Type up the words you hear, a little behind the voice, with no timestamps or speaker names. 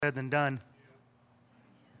Said than done.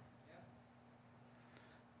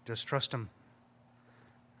 Just trust Him.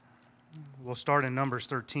 We'll start in Numbers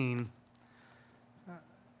 13.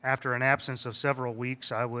 After an absence of several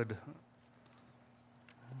weeks, I would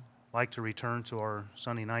like to return to our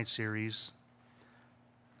Sunday night series,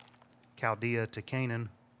 Chaldea to Canaan.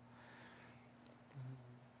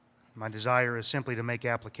 My desire is simply to make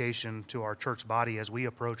application to our church body as we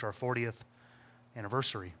approach our 40th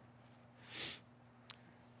anniversary.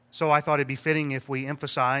 So I thought it'd be fitting if we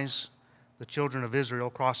emphasize the children of Israel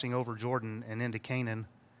crossing over Jordan and into Canaan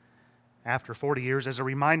after 40 years. As a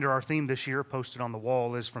reminder, our theme this year, posted on the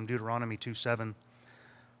wall, is from Deuteronomy 2:7.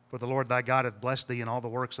 For the Lord thy God hath blessed thee in all the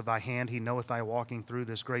works of thy hand. He knoweth thy walking through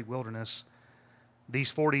this great wilderness.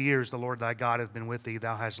 These 40 years the Lord thy God hath been with thee.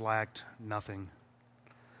 Thou hast lacked nothing.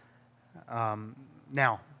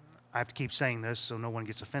 Now, I have to keep saying this so no one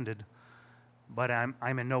gets offended. But I'm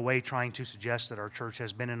in no way trying to suggest that our church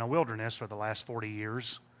has been in a wilderness for the last 40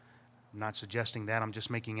 years. I'm not suggesting that. I'm just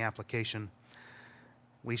making application.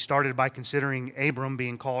 We started by considering Abram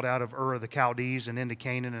being called out of Ur of the Chaldees and into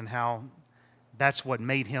Canaan, and how that's what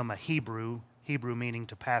made him a Hebrew. Hebrew meaning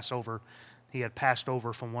to pass over. He had passed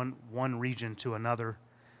over from one region to another.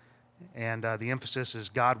 And the emphasis is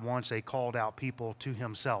God wants a called out people to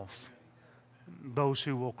Himself. Those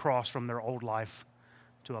who will cross from their old life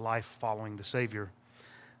to a life following the Savior.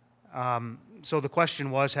 So the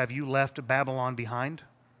question was, have you left Babylon behind?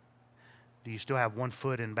 Do you still have one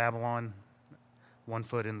foot in Babylon, one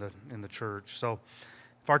foot in the church? So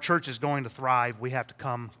if our church is going to thrive, we have to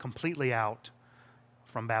come completely out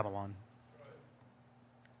from Babylon.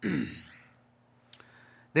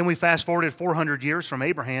 Then we fast forwarded 400 years from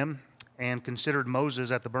Abraham and considered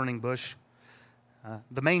Moses at the burning bush.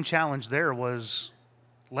 The main challenge there was,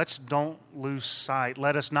 let us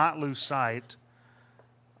not lose sight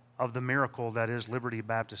of the miracle that is Liberty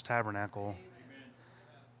Baptist Tabernacle. Amen.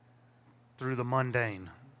 Through the mundane.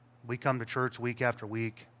 We come to church week after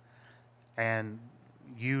week, and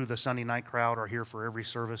you, the Sunday night crowd, are here for every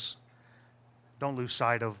service. Don't lose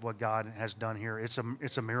sight of what God has done here. It's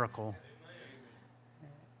a miracle.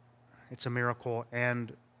 It's a miracle,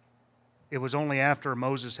 and it was only after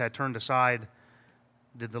Moses had turned aside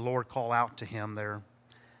did the Lord call out to him there.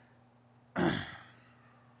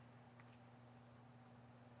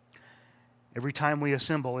 Every time we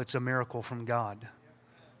assemble, it's a miracle from God.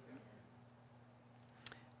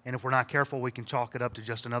 And if we're not careful, we can chalk it up to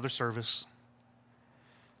just another service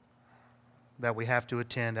that we have to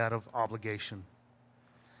attend out of obligation.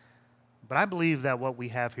 But I believe that what we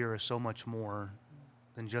have here is so much more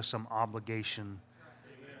than just some obligation.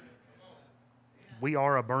 We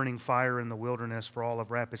are a burning fire in the wilderness for all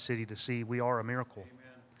of Rapid City to see. We are a miracle.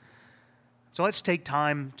 So let's take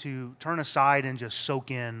time to turn aside and just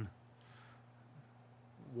soak in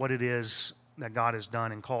what it is that God has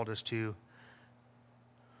done and called us to.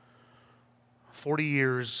 40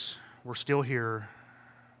 years, we're still here,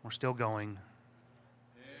 we're still going.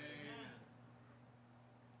 Amen.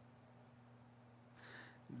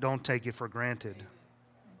 Don't take it for granted.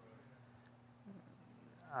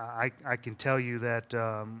 I can tell you that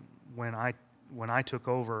when I took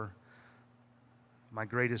over, my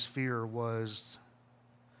greatest fear was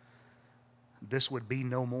this would be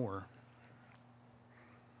no more.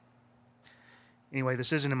 Anyway,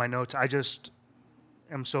 this isn't in my notes. I just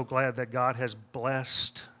am so glad that God has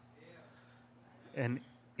blessed an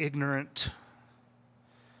ignorant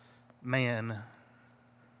man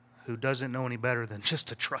who doesn't know any better than just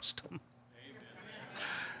to trust Him.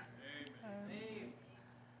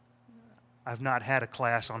 I've not had a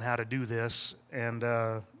class on how to do this, and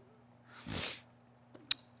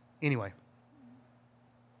anyway,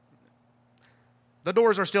 the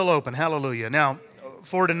doors are still open. Hallelujah. Now,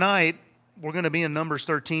 for tonight, we're going to be in Numbers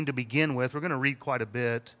 13 to begin with. We're going to read quite a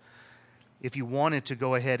bit. If you wanted to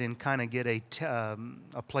go ahead and kind of get a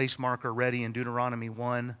place marker ready in Deuteronomy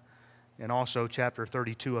 1 and also chapter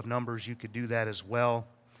 32 of Numbers, you could do that as well.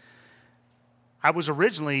 I was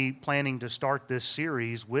originally planning to start this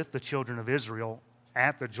series with the children of Israel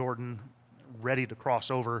at the Jordan, ready to cross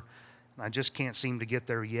over. I just can't seem to get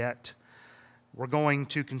there yet. We're going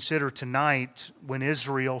to consider tonight when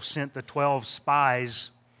Israel sent the 12 spies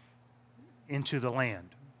into the land.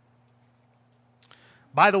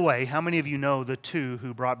 By the way, how many of you know the 2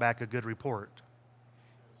 who brought back a good report?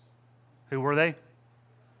 Who were they?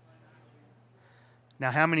 Now,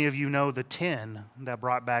 how many of you know the 10 that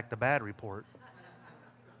brought back the bad report?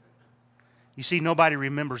 You see, nobody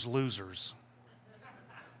remembers losers.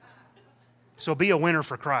 So be a winner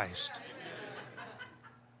for Christ.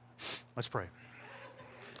 Let's pray.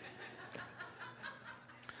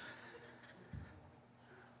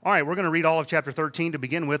 All right, we're going to read all of chapter 13 to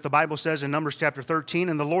begin with. The Bible says in Numbers chapter 13,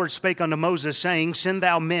 "And the Lord spake unto Moses, saying, Send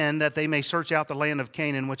thou men, that they may search out the land of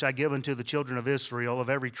Canaan, which I give unto the children of Israel. Of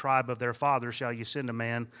every tribe of their fathers shall ye send a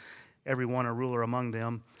man, every one a ruler among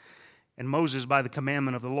them. And Moses, by the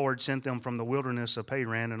commandment of the Lord, sent them from the wilderness of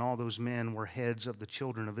Paran, and all those men were heads of the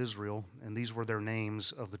children of Israel. And these were their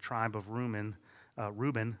names of the tribe of Reuben.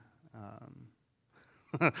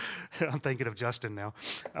 I'm thinking of Justin now,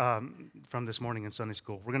 from this morning in Sunday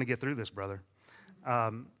school. We're going to get through this, brother.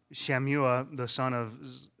 Shammua, the son of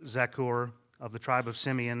Zakur, of the tribe of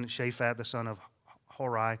Simeon. Shaphat, the son of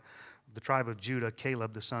Hori, of the tribe of Judah.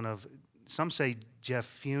 Caleb, the son of, some say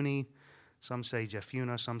Jephunneh, some say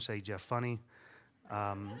Jephunneh, some say Jephunneh.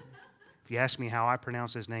 If you ask me how I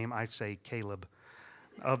pronounce his name, I'd say Caleb.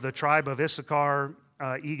 Of the tribe of Issachar,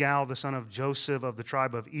 Egal, the son of Joseph. Of the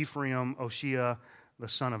tribe of Ephraim, Oshea, the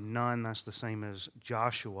son of Nun, that's the same as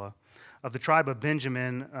Joshua. Of the tribe of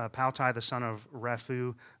Benjamin, Paltai, the son of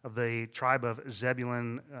Raphu. Of the tribe of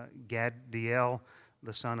Zebulun, Gadiel,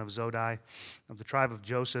 the son of Zodai. Of the tribe of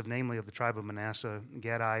Joseph, namely of the tribe of Manasseh,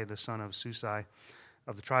 Gadai, the son of Susai.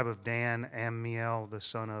 Of the tribe of Dan, Ammiel, the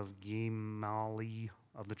son of Gemali.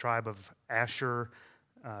 Of the tribe of Asher,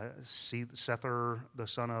 Sethur, the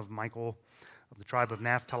son of Michael. Of the tribe of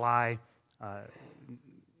Naphtali,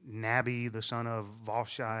 Nabi, the son of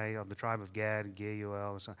Valshai. Of the tribe of Gad,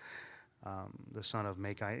 Geuel, the son of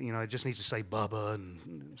Makai. You know, it just needs to say Bubba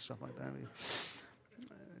and stuff like that.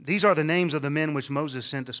 These are the names of the men which Moses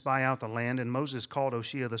sent to spy out the land. And Moses called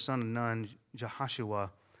Oshea, the son of Nun, Jehoshua.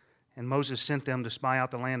 And Moses sent them to spy out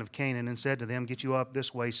the land of Canaan, and said to them, Get you up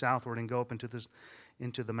this way southward, and go up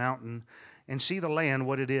into the mountain, and see the land,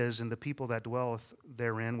 what it is, and the people that dwelleth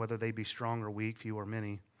therein, whether they be strong or weak, few or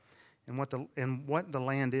many. And what the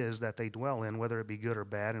land is that they dwell in, whether it be good or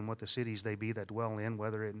bad, and what the cities they be that dwell in,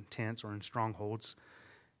 whether in tents or in strongholds.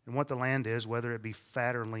 And what the land is, whether it be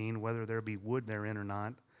fat or lean, whether there be wood therein or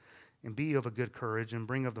not. And be of a good courage, and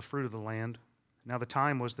bring of the fruit of the land. Now the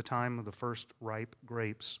time was the time of the first ripe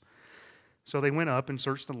grapes. So they went up and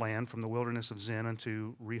searched the land from the wilderness of Zin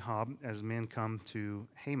unto Rehob, as men come to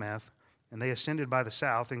Hamath. And they ascended by the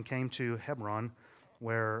south and came to Hebron,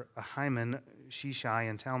 where Ahiman, Shishai,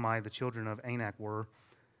 and Talmai, the children of Anak, were.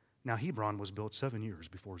 Now Hebron was built 7 years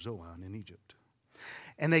before Zoan in Egypt.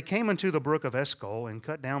 And they came unto the brook of Eshcol, and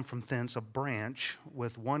cut down from thence a branch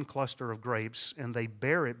with one cluster of grapes, and they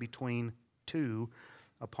bare it between two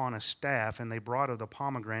upon a staff, and they brought of the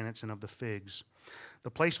pomegranates and of the figs. The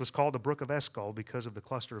place was called the brook of Eshcol, because of the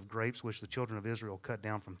cluster of grapes which the children of Israel cut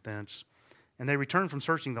down from thence. And they returned from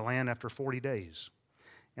searching the land after 40 days.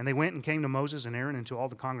 And they went and came to Moses and Aaron and to all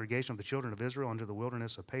the congregation of the children of Israel unto the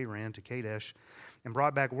wilderness of Paran to Kadesh, and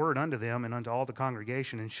brought back word unto them and unto all the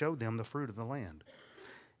congregation, and showed them the fruit of the land.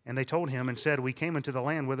 And they told him and said, We came into the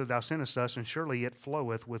land whither thou sentest us, and surely it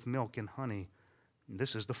floweth with milk and honey. And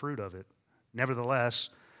this is the fruit of it. Nevertheless,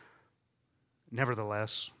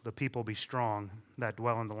 the people be strong that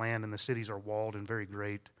dwell in the land, and the cities are walled and very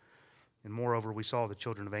great. And moreover, we saw the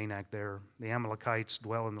children of Anak there. The Amalekites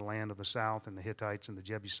dwell in the land of the south, and the Hittites and the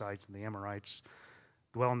Jebusites and the Amorites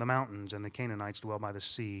dwell in the mountains, and the Canaanites dwell by the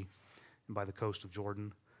sea and by the coast of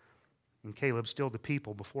Jordan. And Caleb stilled the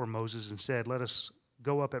people before Moses and said, Let us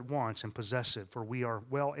go up at once and possess it, for we are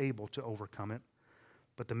well able to overcome it.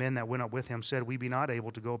 But the men that went up with him said, We be not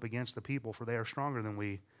able to go up against the people, for they are stronger than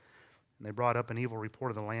we. And they brought up an evil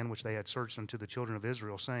report of the land which they had searched unto the children of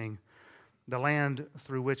Israel, saying, The land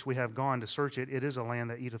through which we have gone to search it, it is a land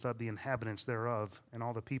that eateth up the inhabitants thereof, and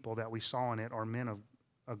all the people that we saw in it are men of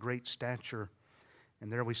a great stature.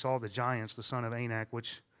 And there we saw the giants, the son of Anak,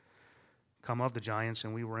 which come of the giants,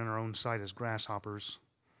 and we were in our own sight as grasshoppers,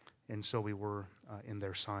 and so we were in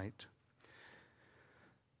their sight.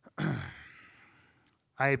 When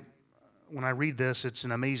I read this, it's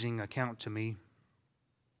an amazing account to me,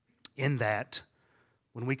 in that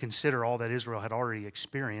when we consider all that Israel had already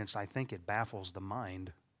experienced, I think it baffles the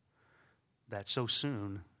mind that so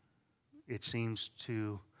soon they seem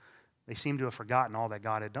to have forgotten all that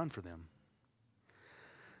God had done for them.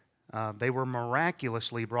 They were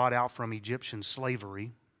miraculously brought out from Egyptian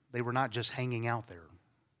slavery. They were not just hanging out there.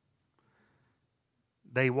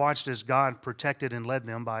 They watched as God protected and led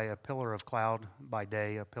them by a pillar of cloud by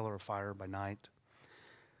day, a pillar of fire by night.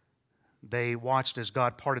 They watched as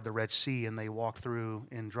God parted the Red Sea, and they walked through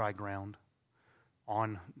in dry ground,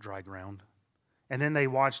 on dry ground. And then they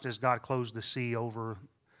watched as God closed the sea over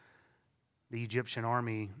the Egyptian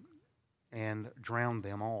army and drowned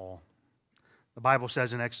them all. The Bible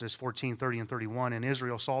says in Exodus 14:30 and 31, And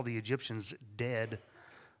Israel saw the Egyptians dead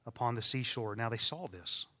upon the seashore. Now they saw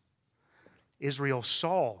this. Israel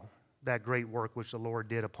saw that great work which the Lord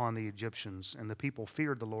did upon the Egyptians. And the people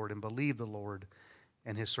feared the Lord and believed the Lord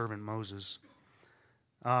and his servant Moses.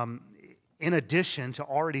 In addition to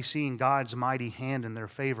already seeing God's mighty hand in their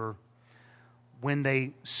favor, when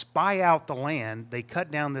they spy out the land, they cut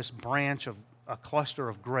down this branch of a cluster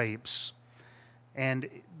of grapes. And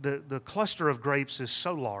the cluster of grapes is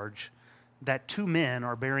so large that 2 men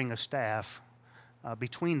are bearing a staff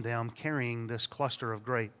between them, carrying this cluster of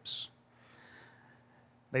grapes.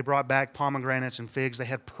 They brought back pomegranates and figs. They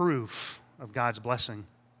had proof of God's blessing.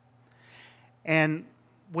 And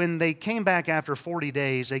when they came back after 40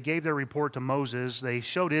 days, they gave their report to Moses. They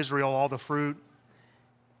showed Israel all the fruit.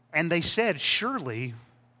 And they said, surely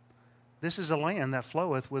this is a land that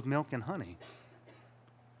floweth with milk and honey.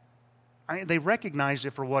 They recognized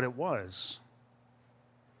it for what it was.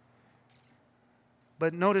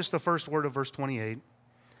 But notice the first word of verse 28.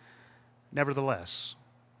 Nevertheless.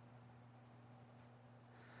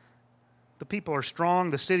 The people are strong,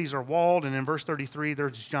 the cities are walled, and in verse 33,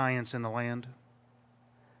 there's giants in the land.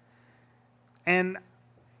 And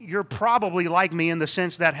you're probably like me in the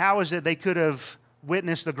sense that how is it they could have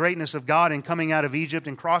witnessed the greatness of God in coming out of Egypt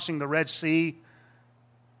and crossing the Red Sea?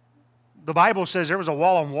 The Bible says there was a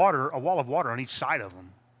wall of water on each side of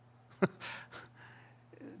them.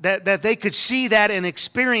 that they could see that and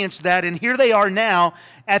experience that, and here they are now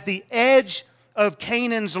at the edge of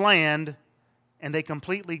Canaan's land, and they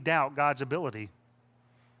completely doubt God's ability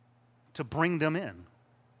to bring them in.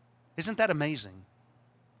 Isn't that amazing?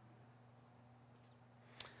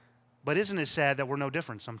 But isn't it sad that we're no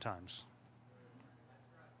different sometimes?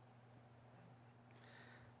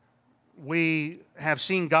 We have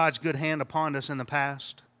seen God's good hand upon us in the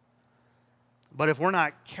past, but if we're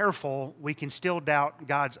not careful, we can still doubt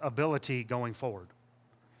God's ability going forward.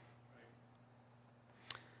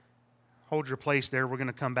 Hold your place there. We're going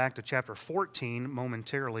to come back to chapter 14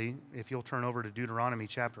 momentarily, if you'll turn over to Deuteronomy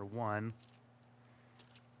chapter 1.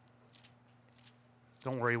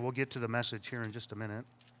 Don't worry, we'll get to the message here in just a minute.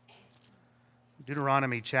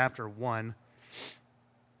 Deuteronomy chapter 1.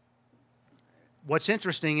 What's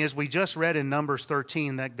interesting is we just read in Numbers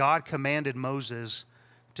 13 that God commanded Moses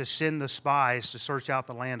to send the spies to search out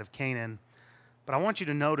the land of Canaan. But I want you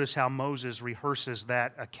to notice how Moses rehearses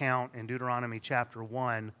that account in Deuteronomy chapter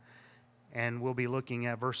 1. And we'll be looking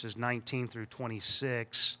at verses 19 through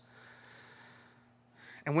 26.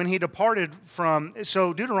 And when he departed from,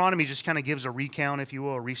 so Deuteronomy just kind of gives a recount, if you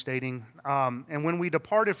will, a restating. And when we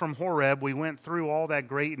departed from Horeb, we went through all that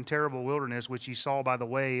great and terrible wilderness, which ye saw by the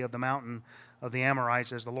way of the mountain of the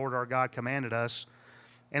Amorites, as the Lord our God commanded us.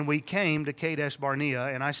 And we came to Kadesh Barnea,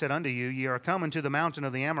 and I said unto you, ye are come unto the mountain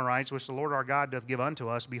of the Amorites, which the Lord our God doth give unto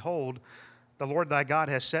us. Behold, the Lord thy God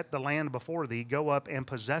has set the land before thee. Go up and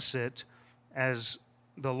possess it, as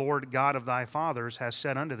the Lord God of thy fathers has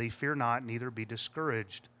said unto thee. Fear not, neither be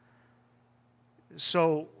discouraged.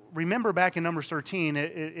 So remember back in Numbers 13,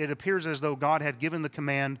 it appears as though God had given the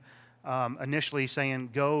command initially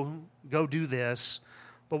saying, go do this.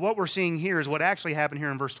 But what we're seeing here is what actually happened here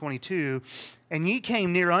in verse 22. And ye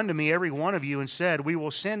came near unto me, every one of you, and said, we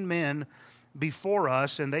will send men before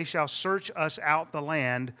us, and they shall search us out the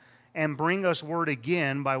land, and bring us word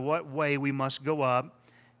again by what way we must go up,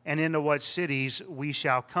 and into what cities we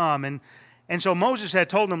shall come. And so Moses had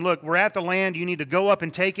told them, look, we're at the land, you need to go up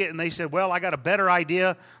and take it. And they said, well, I got a better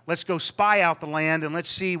idea. Let's go spy out the land, and let's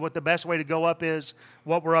see what the best way to go up is,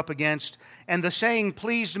 what we're up against. And the saying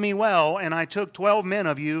pleased me well, and I took 12 men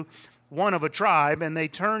of you, one of a tribe, and they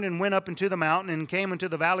turned and went up into the mountain, and came into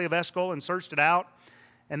the valley of Eshcol, and searched it out.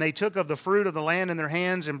 And they took of the fruit of the land in their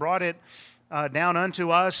hands, and brought it down unto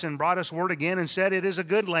us, and brought us word again, and said, it is a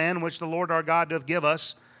good land which the Lord our God doth give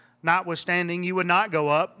us. Notwithstanding, you would not go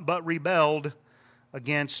up, but rebelled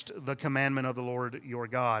against the commandment of the Lord your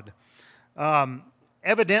God.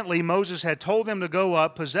 Evidently, Moses had told them to go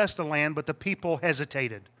up, possess the land, but the people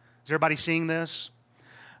hesitated. Is everybody seeing this?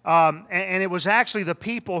 And it was actually the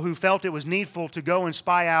people who felt it was needful to go and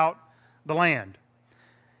spy out the land.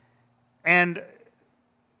 And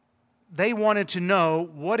they wanted to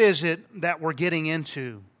know, what is it that we're getting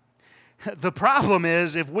into? The problem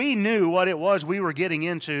is, if we knew what it was we were getting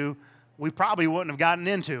into, we probably wouldn't have gotten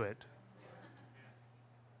into it.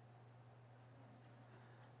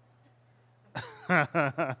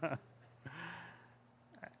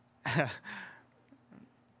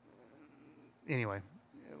 Anyway,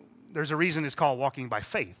 there's a reason it's called walking by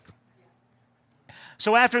faith.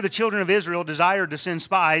 So after the children of Israel desired to send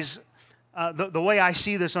spies, the way I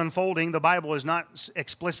see this unfolding, the Bible is not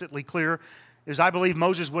explicitly clear, is I believe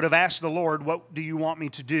Moses would have asked the Lord, what do you want me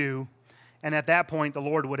to do? And at that point, the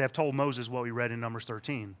Lord would have told Moses what we read in Numbers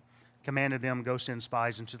 13. commanded them, go send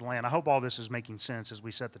spies into the land. I hope all this is making sense as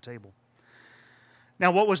we set the table.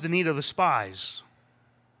 Now, what was the need of the spies?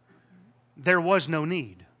 There was no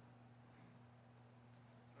need.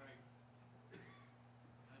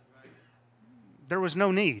 There was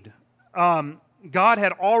no need. God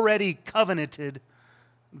had already covenanted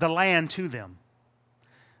the land to them.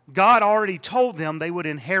 God already told them they would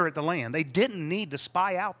inherit the land. They didn't need to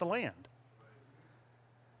spy out the land.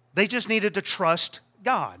 They just needed to trust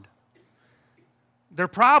God. Their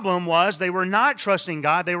problem was they were not trusting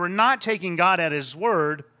God. They were not taking God at His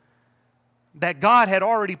word that God had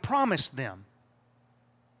already promised them.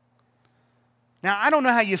 Now, I don't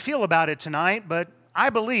know how you feel about it tonight, but I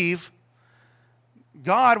believe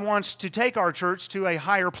God wants to take our church to a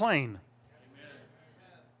higher plane. Amen.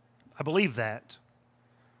 I believe that.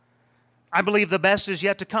 I believe the best is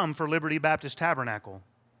yet to come for Liberty Baptist Tabernacle.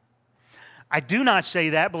 I do not say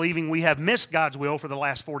that believing we have missed God's will for the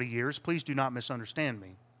last 40 years. Please do not misunderstand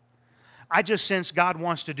me. I just sense God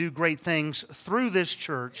wants to do great things through this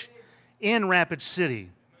church in Rapid City.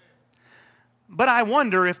 But I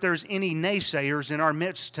wonder if there's any naysayers in our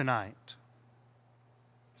midst tonight.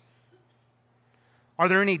 Are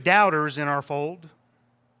there any doubters in our fold?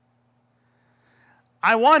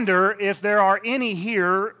 I wonder if there are any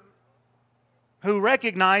here who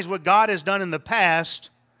recognize what God has done in the past,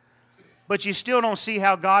 but you still don't see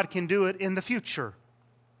how God can do it in the future.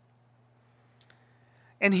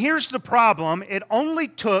 And here's the problem. It only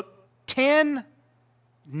took 10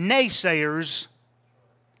 naysayers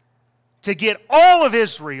to get all of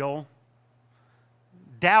Israel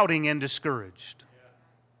doubting and discouraged.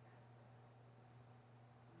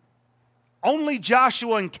 Only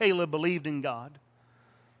Joshua and Caleb believed in God.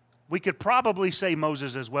 We could probably say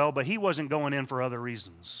Moses as well, but he wasn't going in for other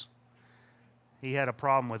reasons. He had a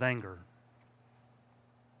problem with anger.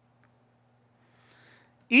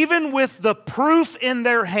 Even with the proof in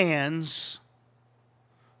their hands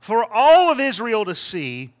for all of Israel to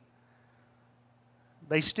see,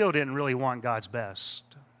 they still didn't really want God's best.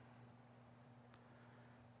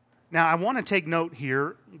 Now, I want to take note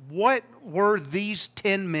here. What were these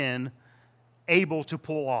 10 men able to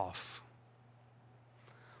pull off?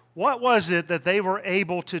 What was it that they were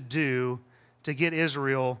able to do to get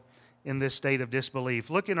Israel in this state of disbelief?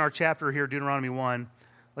 Look in our chapter here, Deuteronomy 1.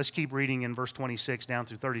 Let's keep reading in verse 26 down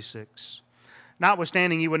through 36.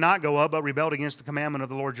 Notwithstanding, ye would not go up, but rebelled against the commandment of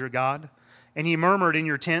the Lord your God. And ye murmured in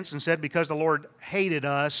your tents and said, because the Lord hated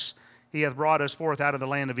us, He hath brought us forth out of the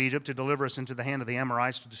land of Egypt to deliver us into the hand of the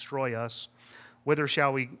Amorites to destroy us. Whither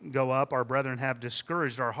shall we go up? Our brethren have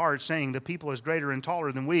discouraged our hearts, saying, the people is greater and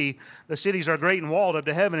taller than we. The cities are great and walled up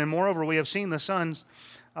to heaven, and moreover we have seen the sons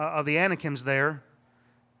of the Anakims there.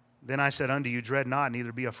 Then I said unto you, dread not,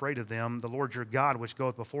 neither be afraid of them. The Lord your God, which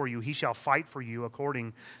goeth before you, He shall fight for you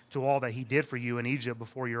according to all that He did for you in Egypt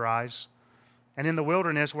before your eyes. And in the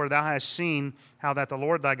wilderness where thou hast seen how that the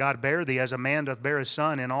Lord thy God bare thee as a man doth bear his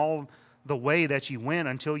son in all the way that ye went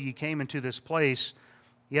until ye came into this place,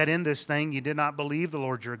 yet in this thing ye did not believe the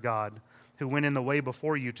Lord your God, who went in the way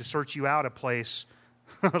before you to search you out a place.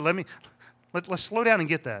 Let's slow down and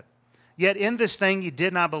get that. Yet in this thing ye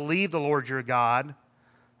did not believe the Lord your God,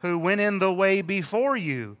 who went in the way before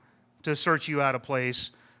you to search you out a place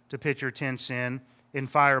to pitch your tents in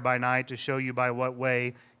fire by night, to show you by what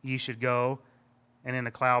way ye should go, and in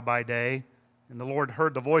a cloud by day. And the Lord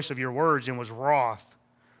heard the voice of your words and was wroth,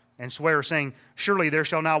 and sware, saying, surely there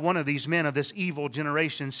shall not one of these men of this evil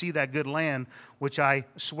generation see that good land which I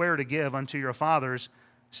swear to give unto your fathers,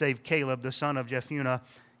 save Caleb the son of Jephunneh.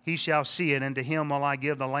 He shall see it, and to him will I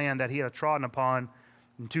give the land that he hath trodden upon,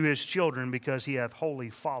 and to his children, because he hath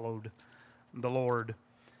wholly followed the Lord.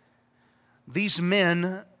 These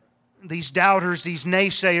men, these doubters, these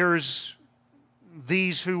naysayers,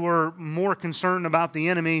 these who were more concerned about the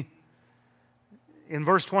enemy, in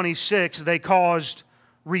verse 26, they caused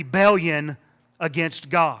rebellion against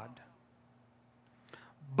God,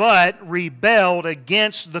 but rebelled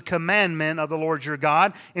against the commandment of the Lord your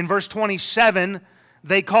God. In verse 27,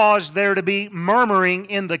 they caused there to be murmuring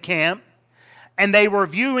in the camp, and they were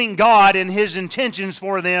viewing God and His intentions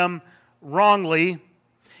for them wrongly.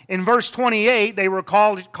 In verse 28, they were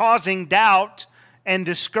causing doubt and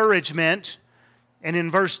discouragement. And in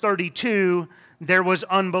verse 32, there was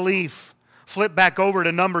unbelief. Flip back over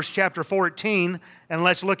to Numbers chapter 14, and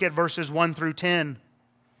let's look at verses 1 through 10.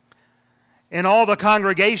 And all the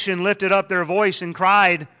congregation lifted up their voice and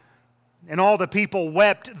cried, and all the people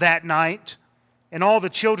wept that night. And all the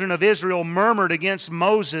children of Israel murmured against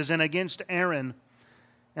Moses and against Aaron.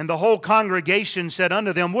 And the whole congregation said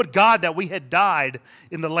unto them, would God that we had died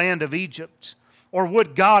in the land of Egypt, or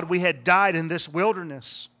would God we had died in this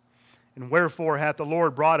wilderness. And wherefore hath the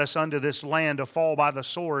Lord brought us unto this land to fall by the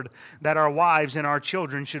sword, that our wives and our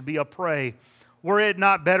children should be a prey? Were it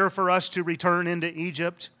not better for us to return into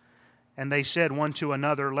Egypt? And they said one to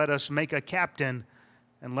another, Let us make a captain,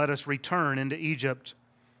 and let us return into Egypt.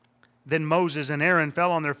 Then Moses and Aaron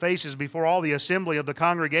fell on their faces before all the assembly of the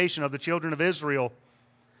congregation of the children of Israel.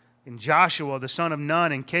 And Joshua the son of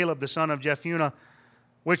Nun and Caleb the son of Jephunneh,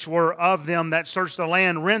 which were of them that searched the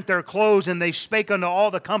land, rent their clothes, and they spake unto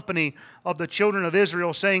all the company of the children of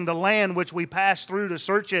Israel, saying, The land which we passed through to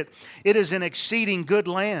search it, it is an exceeding good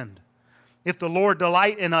land. If the Lord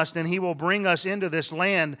delight in us, then He will bring us into this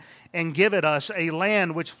land, and give it us, a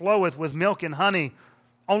land which floweth with milk and honey.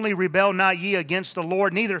 Only rebel not ye against the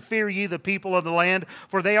Lord, neither fear ye the people of the land,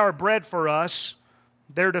 for they are bread for us.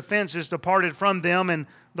 Their defense is departed from them, and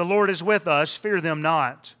the Lord is with us, fear them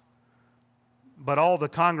not. But all the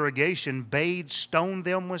congregation bade stone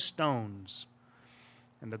them with stones.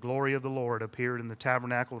 And the glory of the Lord appeared in the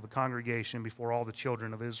tabernacle of the congregation before all the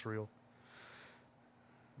children of Israel.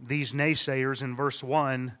 These naysayers in verse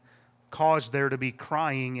 1 caused there to be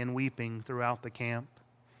crying and weeping throughout the camp.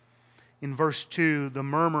 In verse 2, they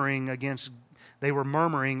were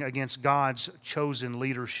murmuring against God's chosen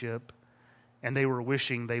leadership, and they were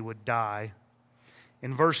wishing they would die.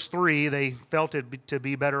 In verse 3, they felt it to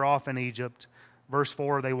be better off in Egypt. Verse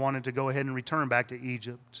 4, they wanted to go ahead and return back to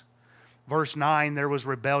Egypt. Verse 9, there was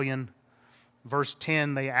rebellion. Verse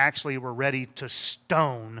 10, they actually were ready to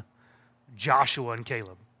stone Joshua and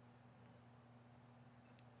Caleb.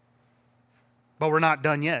 But we're not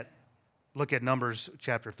done yet. Look at Numbers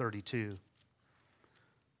chapter 32.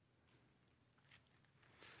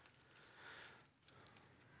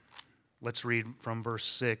 Let's read from verse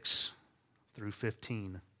 6 through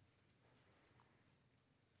 15.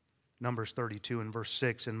 Numbers 32 and verse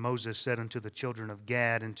 6, And Moses said unto the children of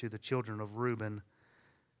Gad and to the children of Reuben,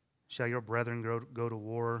 Shall your brethren go to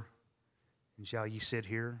war, and shall ye sit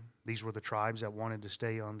here? These were the tribes that wanted to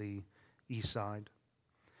stay on the east side.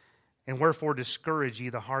 And wherefore discourage ye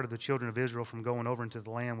the heart of the children of Israel from going over into the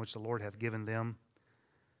land which the Lord hath given them?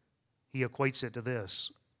 He equates it to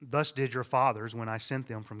this. Thus did your fathers when I sent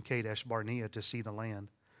them from Kadesh Barnea to see the land.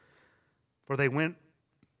 For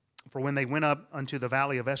when they went up unto the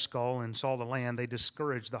valley of Eshcol and saw the land, they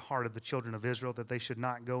discouraged the heart of the children of Israel that they should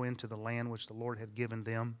not go into the land which the Lord had given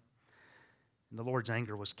them. And the Lord's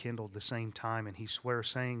anger was kindled the same time, and He sware,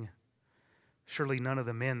 saying, Surely none of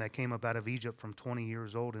the men that came up out of Egypt from 20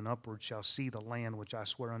 years old and upward shall see the land which I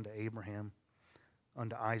swear unto Abraham,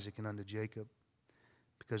 unto Isaac, and unto Jacob,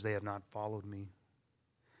 because they have not followed me,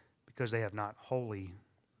 because they have not wholly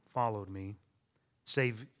followed me,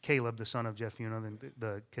 save Caleb the son of Jephunneh,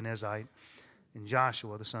 the Kenizzite, and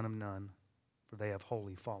Joshua the son of Nun, for they have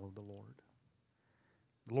wholly followed the Lord.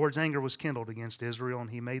 The Lord's anger was kindled against Israel, and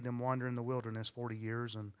He made them wander in the wilderness 40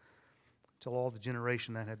 years, until all the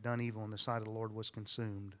generation that had done evil in the sight of the Lord was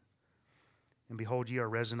consumed. And behold, ye are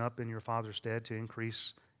risen up in your father's stead to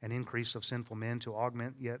increase of sinful men, to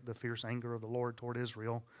augment yet the fierce anger of the Lord toward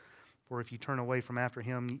Israel. For if ye turn away from after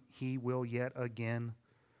Him, He will yet again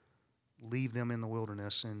leave them in the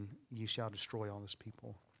wilderness, and ye shall destroy all this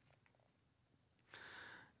people.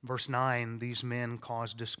 Verse 9, these men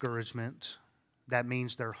caused discouragement. That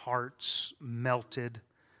means their hearts melted.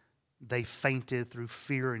 They fainted through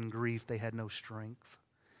fear and grief. They had no strength.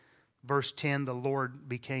 Verse 10, the Lord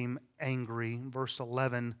became angry. Verse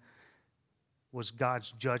 11 was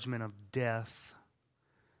God's judgment of death.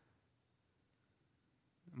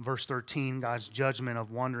 Verse 13, God's judgment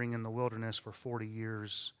of wandering in the wilderness for 40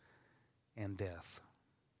 years and death.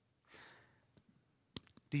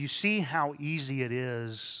 Do you see how easy it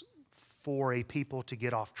is for a people to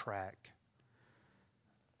get off track?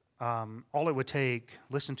 All it would take,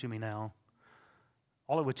 listen to me now,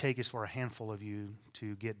 all it would take is for a handful of you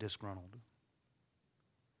to get disgruntled. That's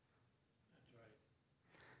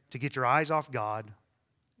right. To get your eyes off God,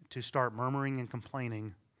 to start murmuring and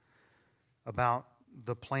complaining about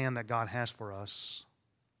the plan that God has for us.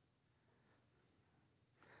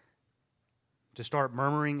 To start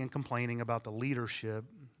murmuring and complaining about the leadership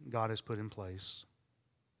God has put in place.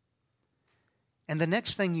 And the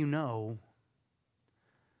next thing you know,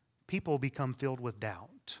 people become filled with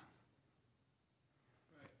doubt,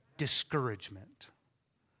 discouragement,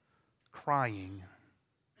 crying,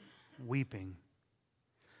 weeping,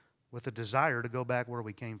 with a desire to go back where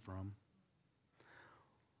we came from.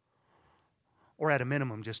 Or at a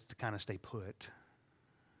minimum, just to kind of stay put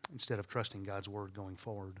instead of trusting God's word going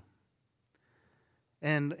forward.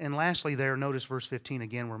 And lastly there, notice verse 15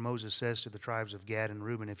 again, where Moses says to the tribes of Gad and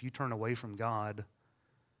Reuben, if you turn away from God,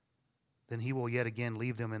 then He will yet again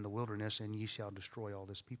leave them in the wilderness, and ye shall destroy all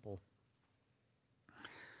this people.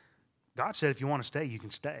 God said if you want to stay, you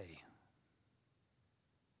can stay.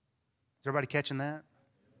 Is everybody catching that?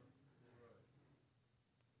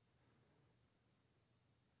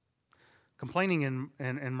 Complaining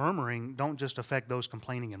and murmuring don't just affect those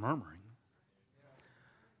complaining and murmuring.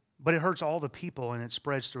 But it hurts all the people and it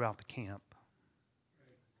spreads throughout the camp.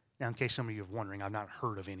 Now, in case some of you are wondering, I've not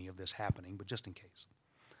heard of any of this happening, but just in case.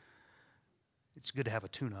 It's good to have a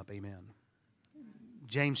tune-up, amen.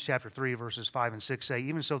 James chapter 3, verses 5 and 6 say,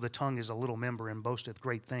 even so the tongue is a little member and boasteth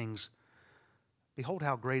great things. Behold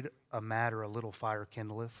how great a matter a little fire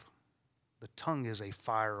kindleth. The tongue is a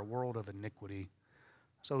fire, a world of iniquity.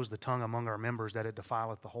 So is the tongue among our members, that it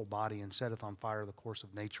defileth the whole body, and setteth on fire the course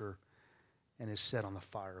of nature, and is set on the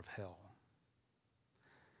fire of hell.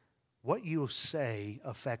 What you say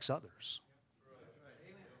affects others.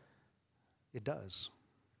 It does.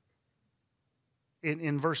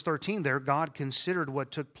 In verse 13 there, God considered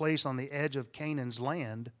what took place on the edge of Canaan's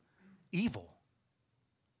land evil.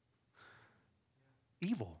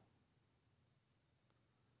 Evil.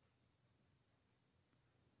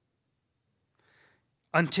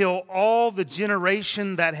 Until all the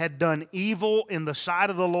generation that had done evil in the sight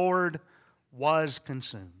of the Lord was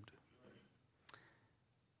consumed.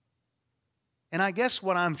 And I guess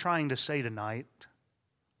what I'm trying to say tonight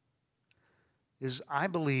is I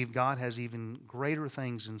believe God has even greater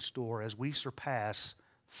things in store as we surpass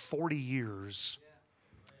 40 years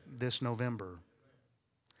this November.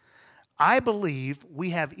 I believe we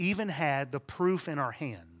have even had the proof in our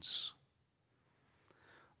hands.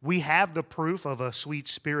 We have the proof of a sweet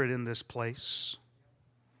spirit in this place.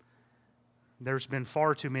 There's been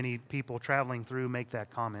far too many people traveling through make that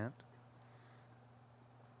comment.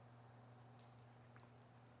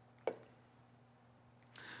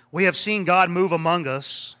 We have seen God move among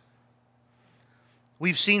us.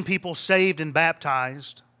 We've seen people saved and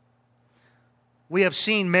baptized. We have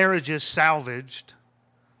seen marriages salvaged.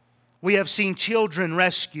 We have seen children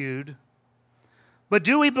rescued. But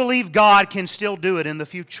do we believe God can still do it in the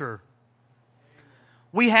future?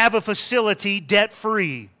 We have a facility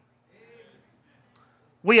debt-free.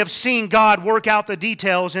 We have seen God work out the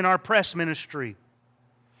details in our press ministry.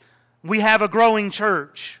 We have a growing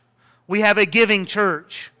church. We have a giving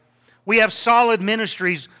church. We have solid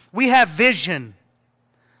ministries. We have vision.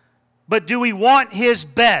 But do we want His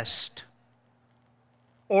best?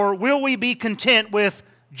 Or will we be content with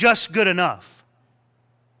just good enough?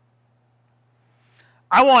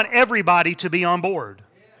 I want everybody to be on board.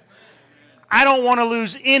 I don't want to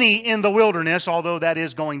lose any in the wilderness, although that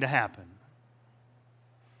is going to happen.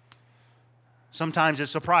 Sometimes it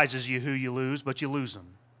surprises you who you lose, but you lose them.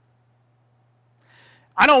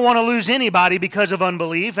 I don't want to lose anybody because of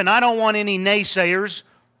unbelief, and I don't want any naysayers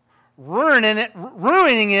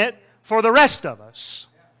ruining it for the rest of us.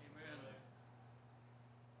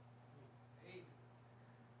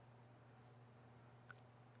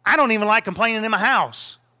 I don't even like complaining in my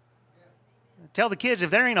house. Tell the kids, if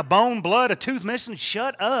there ain't a bone, blood, a tooth missing,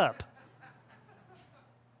 shut up.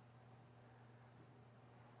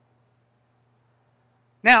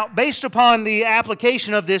 Now, based upon the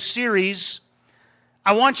application of this series,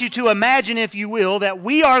 I want you to imagine, if you will, that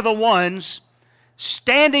we are the ones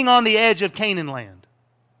standing on the edge of Canaan land.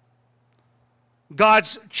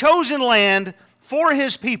 God's chosen land for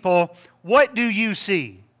His people. What do you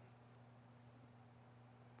see?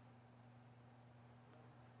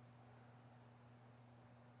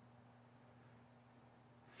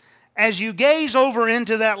 As you gaze over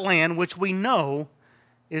into that land, which we know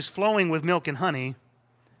is flowing with milk and honey,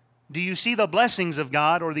 do you see the blessings of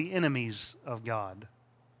God or the enemies of God?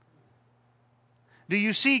 Do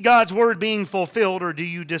you see God's word being fulfilled, or do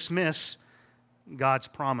you dismiss God's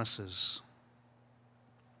promises?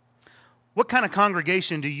 What kind of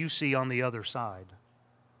congregation do you see on the other side?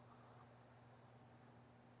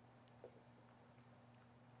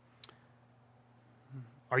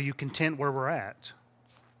 Are you content where we're at?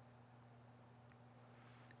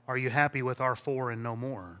 Are you happy with our 4 and no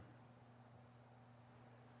more?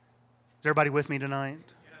 Is everybody with me tonight?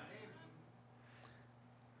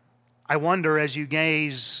 I wonder, as you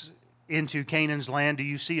gaze into Canaan's land, do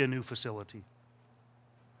you see a new facility?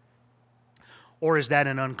 Or is that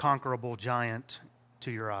an unconquerable giant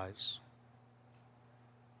to your eyes?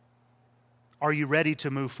 Are you ready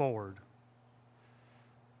to move forward?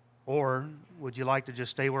 Or would you like to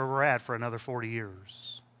just stay where we're at for another 40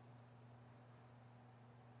 years?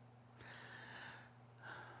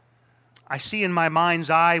 I see in my mind's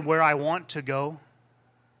eye where I want to go.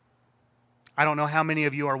 I don't know how many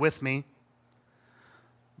of you are with me,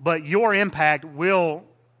 but your impact will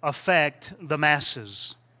affect the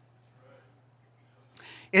masses.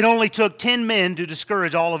 It only took 10 men to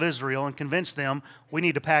discourage all of Israel and convince them we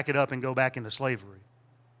need to pack it up and go back into slavery.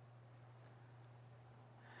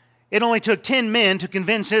 It only took 10 men to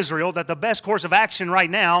convince Israel that the best course of action right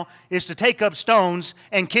now is to take up stones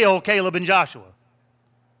and kill Caleb and Joshua.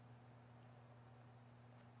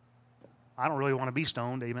 I don't really want to be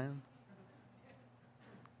stoned, amen?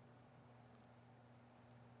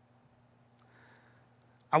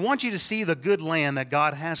 I want you to see the good land that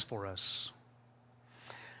God has for us.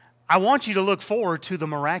 I want you to look forward to the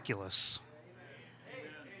miraculous.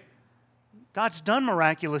 God's done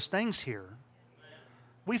miraculous things here.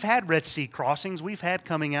 We've had Red Sea crossings. We've had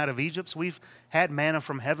coming out of Egypt. We've had manna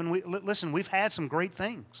from heaven. Listen, we've had some great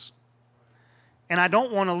things. And I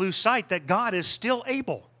don't want to lose sight that God is still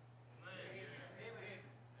able.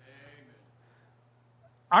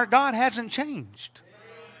 Our God hasn't changed.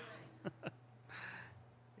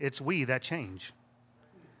 It's we that change.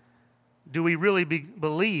 Do we really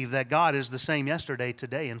believe that God is the same yesterday,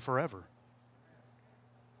 today, and forever?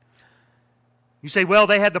 You say, well,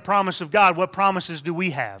 they had the promise of God. What promises do we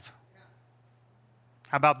have?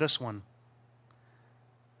 How about this one?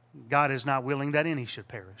 God is not willing that any should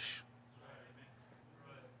perish.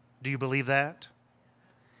 Do you believe that?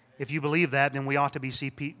 If you believe that, then we ought to be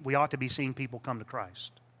seeing people come to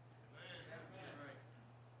Christ.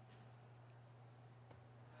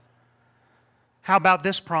 How about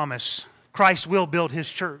this promise? Christ will build His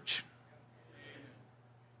church.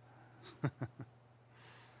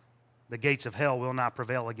 The gates of hell will not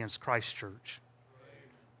prevail against Christ's church.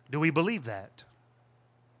 Do we believe that?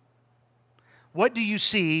 What do you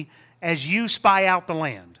see as you spy out the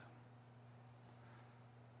land?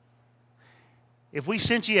 If we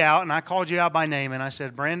sent you out and I called you out by name and I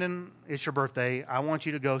said, Brandon, it's your birthday. I want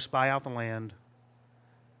you to go spy out the land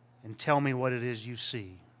and tell me what it is you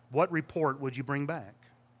see. What report would you bring back?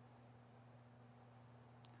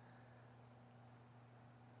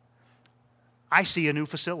 I see a new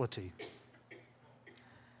facility.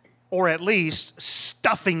 Or at least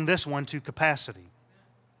stuffing this one to capacity.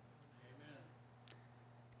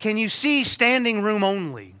 Can you see standing room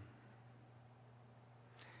only?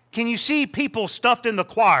 Can you see people stuffed in the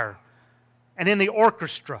choir and in the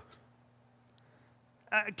orchestra?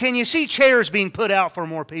 Can you see chairs being put out for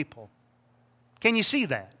more people? Can you see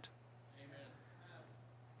that?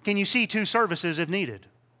 Can you see 2 services if needed?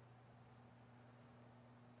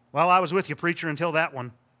 Well, I was with you, preacher, until that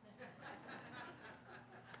one.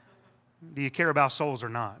 Do you care about souls or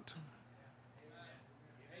not?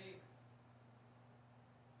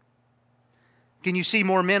 Can you see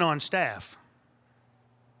more men on staff?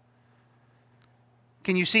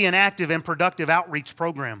 Can you see an active and productive outreach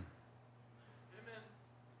program?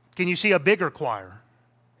 Can you see a bigger choir?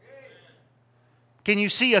 Can you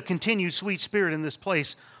see a continued sweet spirit in this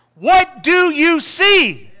place? What do you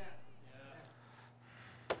see?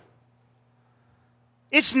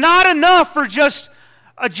 It's not enough for just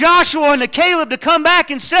a Joshua and a Caleb to come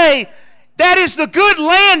back and say, that is the good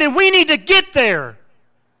land and we need to get there.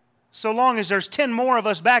 So long as there's 10 more of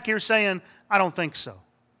us back here saying, I don't think so.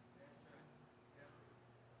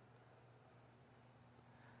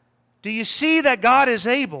 Do you see that God is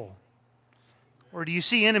able? Or do you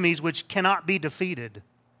see enemies which cannot be defeated?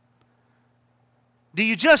 Do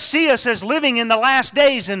you just see us as living in the last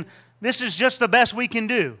days and this is just the best we can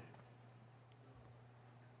do?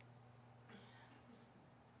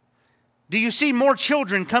 Do you see more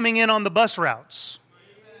children coming in on the bus routes?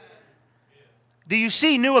 Do you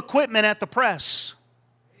see new equipment at the press?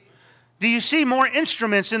 Do you see more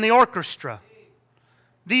instruments in the orchestra?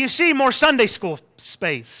 Do you see more Sunday school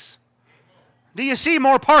space? Do you see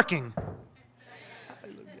more parking?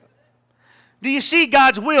 Do you see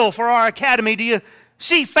God's will for our academy? Do you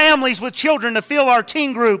see families with children to fill our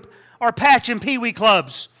teen group, our patch and peewee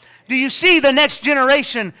clubs? Do you see the next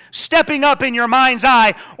generation stepping up in your mind's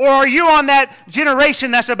eye? Or are you on that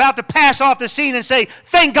generation that's about to pass off the scene and say,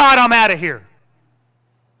 thank God I'm out of here?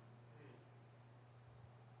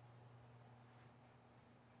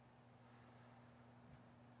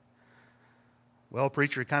 Well,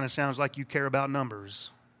 preacher, it kind of sounds like you care about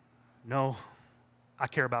numbers. No, I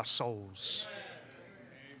care about souls.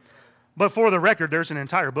 But for the record, there's an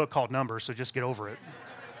entire book called Numbers, so just get over it.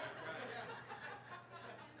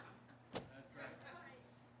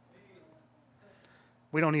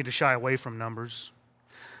 We don't need to shy away from numbers.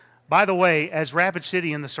 By the way, as Rapid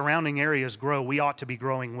City and the surrounding areas grow, we ought to be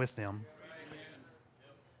growing with them.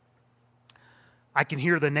 I can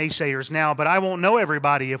hear the naysayers now, but I won't know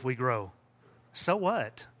everybody if we grow. So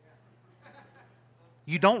what?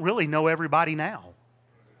 You don't really know everybody now.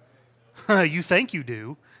 You think you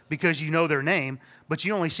do because you know their name, but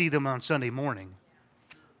you only see them on Sunday morning.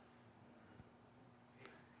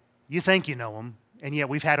 You think you know them, and yet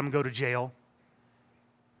we've had them go to jail.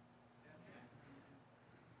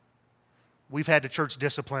 We've had the church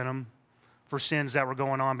discipline them for sins that were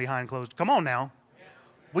going on behind closed. Come on now.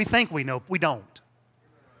 We think we know. We don't.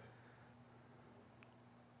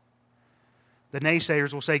 The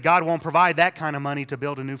naysayers will say, God won't provide that kind of money to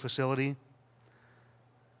build a new facility.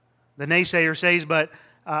 The naysayer says, but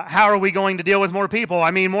how are we going to deal with more people?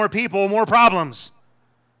 I mean, more people, more problems.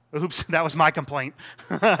 Oops, that was my complaint.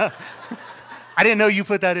 I didn't know you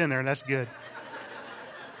put that in there, and that's good.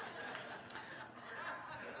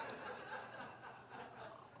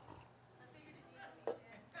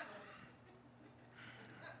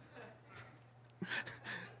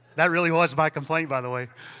 That really was my complaint, by the way.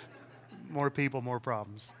 More people, more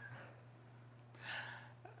problems.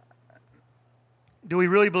 Do we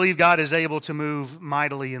really believe God is able to move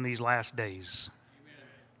mightily in these last days?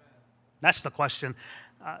 That's the question.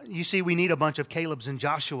 You see, we need a bunch of Caleb's and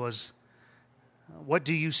Joshua's. What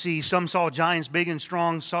do you see? Some saw giants big and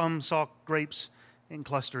strong. Some saw grapes in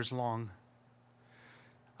clusters long.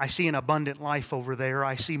 I see an abundant life over there.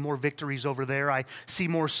 I see more victories over there. I see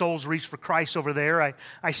more souls reached for Christ over there.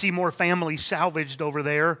 I see more families salvaged over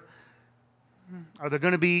there. Are there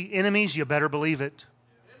going to be enemies? You better believe it.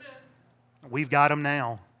 Amen. We've got them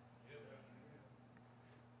now.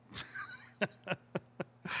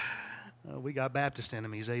 We got Baptist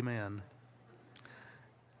enemies. Amen.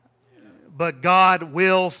 But God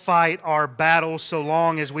will fight our battles so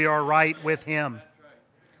long as we are right with Him.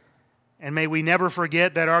 And may we never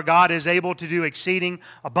forget that our God is able to do exceeding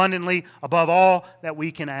abundantly above all that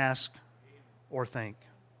we can ask or think.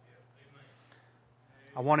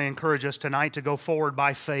 I want to encourage us tonight to go forward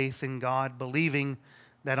by faith in God, believing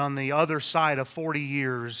that on the other side of 40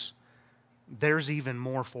 years, there's even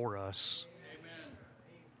more for us.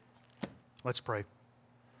 Amen. Let's pray.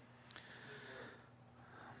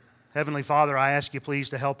 Heavenly Father, I ask you please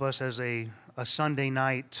to help us as a Sunday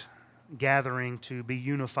night gathering to be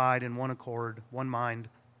unified in one accord, one mind,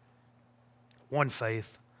 one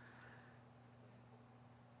faith.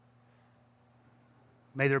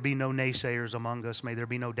 May there be no naysayers among us. May there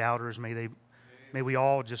be no doubters. May we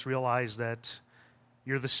all just realize that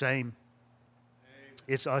you're the same.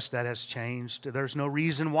 It's us that has changed. There's no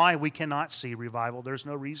reason why we cannot see revival. There's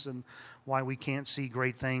no reason why we can't see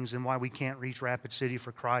great things and why we can't reach Rapid City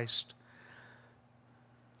for Christ.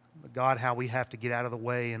 But God, how we have to get out of the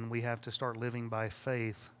way and we have to start living by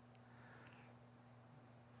faith.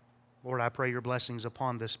 Lord, I pray your blessings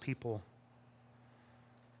upon this people.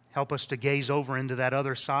 Help us to gaze over into that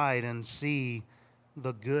other side and see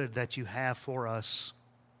the good that you have for us.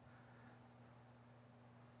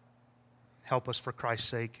 Help us for Christ's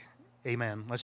sake. Amen. Let's